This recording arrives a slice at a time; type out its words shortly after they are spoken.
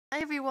Hi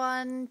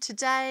everyone,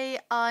 today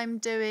I'm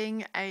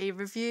doing a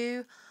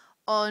review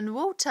on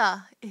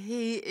Walter.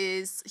 He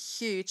is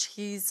huge.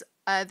 He's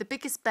the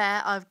biggest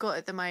bear I've got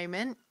at the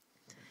moment.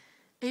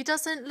 He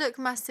doesn't look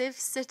massive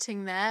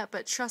sitting there,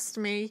 but trust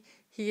me,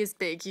 he is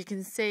big. You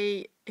can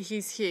see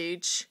he's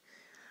huge.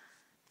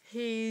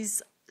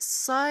 He's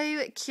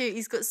so cute.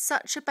 He's got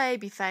such a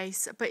baby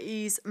face, but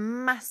he's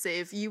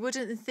massive. You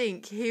wouldn't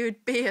think he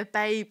would be a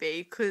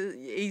baby because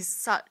he's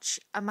such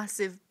a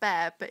massive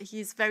bear, but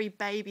he's very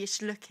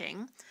babyish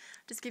looking.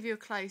 Just give you a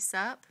close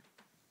up.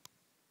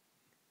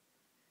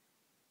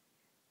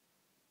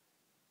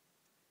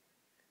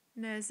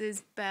 And there's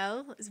his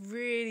bell. It's a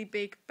really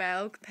big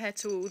bell compared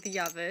to all the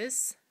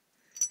others.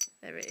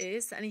 There it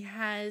is. And he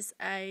has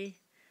a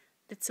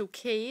little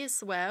key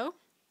as well.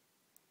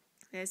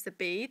 There's the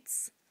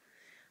beads.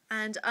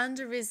 And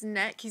under his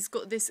neck, he's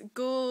got this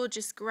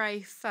gorgeous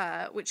grey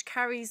fur, which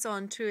carries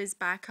on to his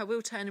back. I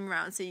will turn him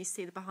around so you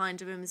see the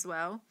behind of him as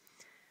well.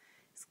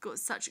 He's got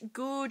such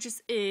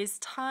gorgeous ears,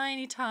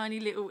 tiny, tiny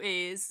little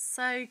ears.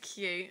 So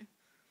cute.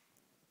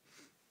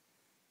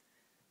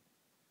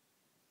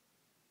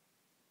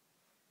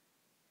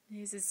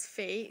 Here's his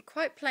feet,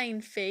 quite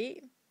plain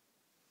feet.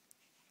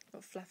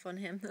 Got fluff on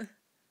him.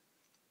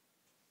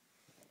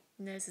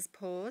 And there's his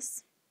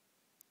paws.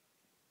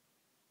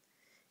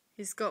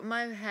 He's got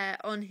mohair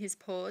on his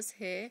paws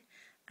here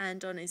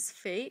and on his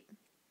feet.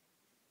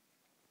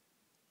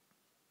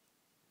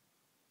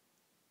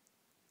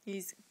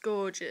 He's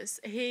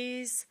gorgeous.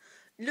 He's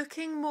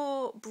looking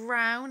more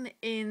brown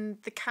in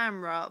the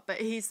camera, but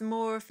he's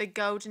more of a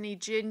goldeny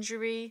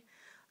gingery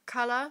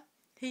colour.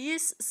 He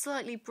is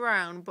slightly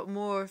brown, but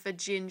more of a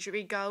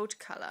gingery gold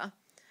colour.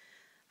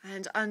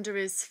 And under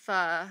his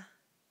fur,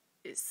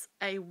 it's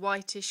a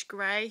whitish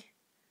grey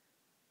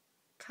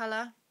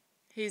colour.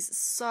 He's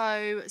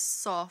so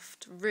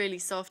soft, really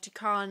soft. You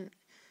can't,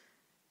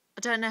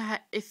 I don't know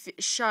if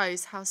it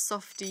shows how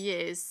soft he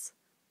is,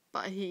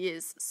 but he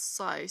is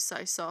so,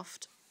 so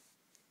soft.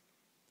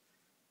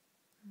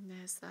 And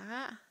there's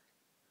that.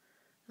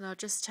 And I'll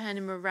just turn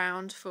him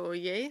around for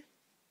you.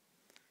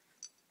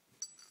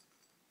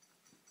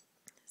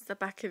 It's the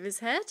back of his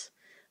head.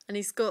 And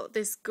he's got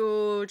this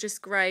gorgeous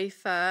grey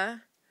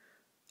fur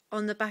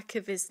on the back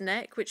of his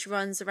neck, which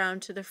runs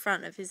around to the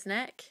front of his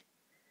neck.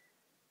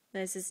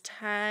 There's his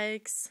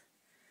tags.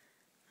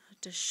 I'll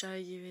just show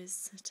you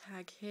his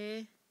tag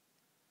here.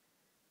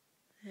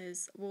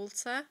 There's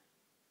Walter.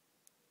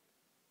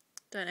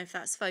 Don't know if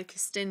that's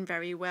focused in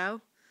very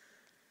well.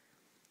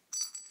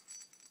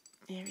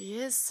 Here he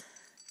is.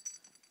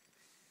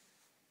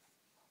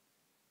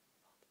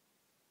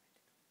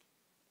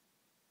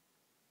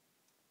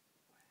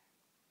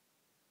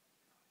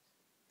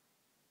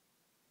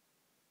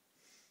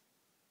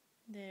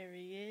 There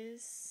he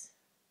is.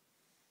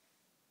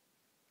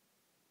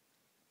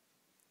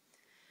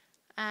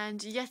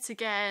 And yet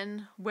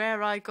again,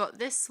 where I got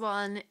this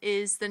one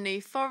is the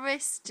New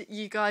Forest.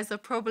 You guys are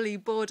probably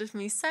bored of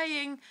me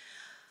saying,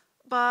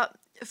 but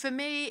for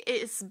me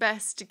it's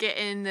best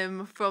getting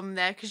them from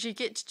there because you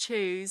get to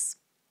choose.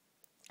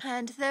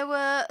 And there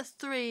were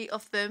 3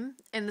 of them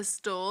in the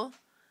store,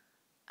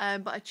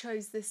 but I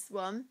chose this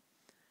one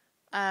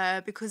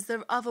because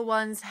the other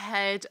ones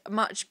had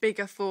much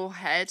bigger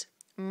foreheads,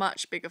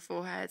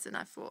 and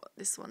I thought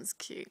this one's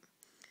cute.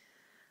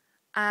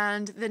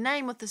 And the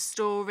name of the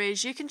store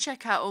is, you can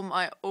check out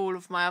all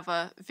of my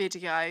other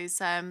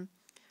videos. I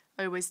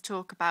always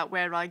talk about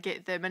where I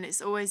get them, and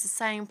it's always the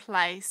same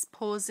place,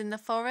 Paws in the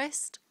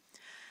Forest.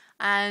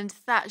 And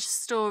that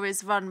store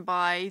is run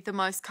by the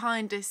most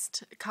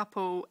kindest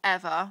couple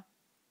ever.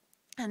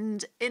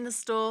 And in the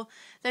store,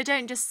 they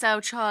don't just sell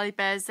Charlie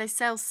Bears, they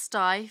sell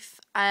Steiff,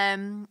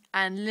 and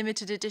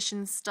limited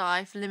edition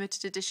Steiff,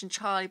 limited edition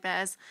Charlie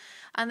Bears,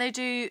 and they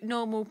do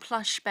normal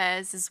plush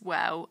bears as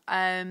well.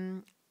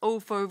 All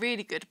for a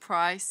really good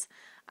price,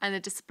 and they're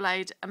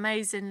displayed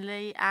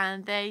amazingly,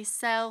 and they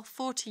sell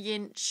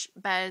 40-inch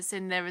bears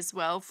in there as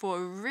well for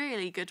a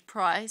really good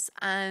price.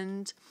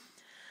 And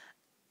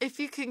if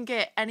you can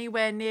get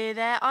anywhere near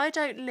there, I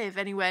don't live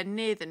anywhere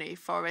near the New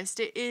Forest.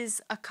 It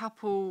is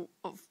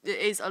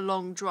a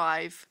long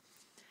drive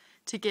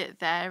to get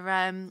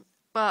there,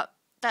 but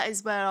that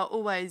is where I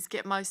always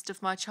get most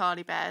of my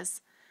Charlie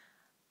Bears.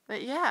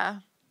 But yeah.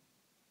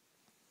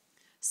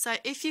 So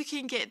if you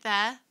can get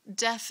there,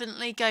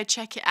 definitely go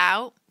check it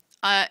out.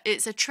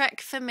 It's a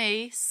trek for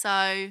me,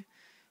 so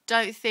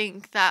don't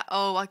think that,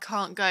 oh, I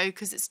can't go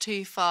because it's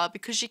too far,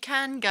 because you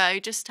can go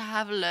just to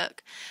have a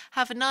look.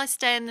 Have a nice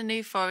day in the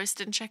New Forest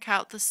and check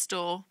out the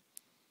store.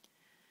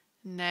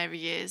 And there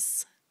he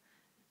is.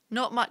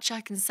 Not much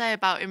I can say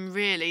about him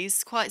really.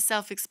 He's quite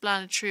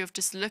self-explanatory of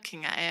just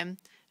looking at him.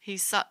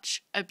 He's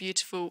such a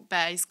beautiful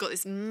bear. He's got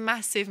this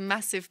massive,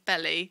 massive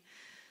belly.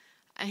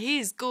 And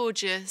he's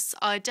gorgeous.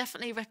 I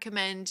definitely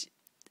recommend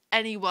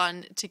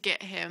anyone to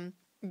get him.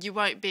 You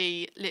won't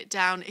be let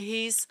down.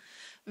 He's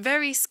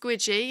very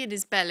squidgy in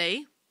his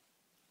belly,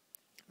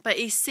 but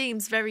he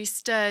seems very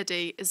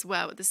sturdy as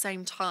well at the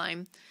same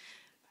time.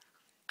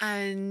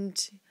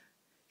 And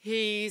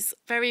he's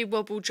very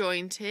wobble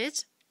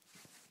jointed.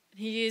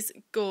 He is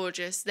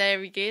gorgeous.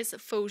 There he is, a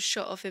full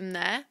shot of him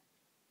there.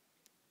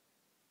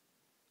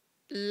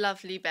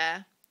 Lovely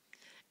bear.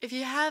 If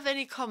you have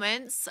any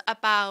comments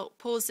about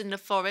Paws in the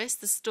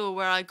Forest, the store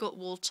where I got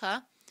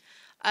Walter,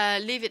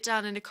 leave it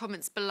down in the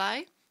comments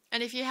below.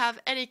 And if you have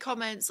any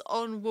comments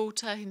on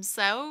Walter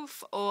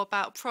himself or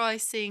about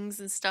pricings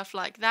and stuff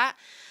like that,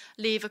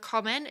 leave a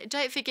comment.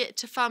 Don't forget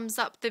to thumbs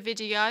up the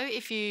video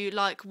if you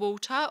like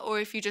Walter or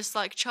if you just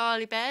like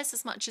Charlie Bears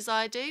as much as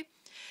I do.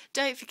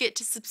 Don't forget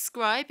to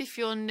subscribe if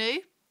you're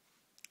new.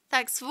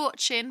 Thanks for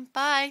watching.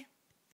 Bye.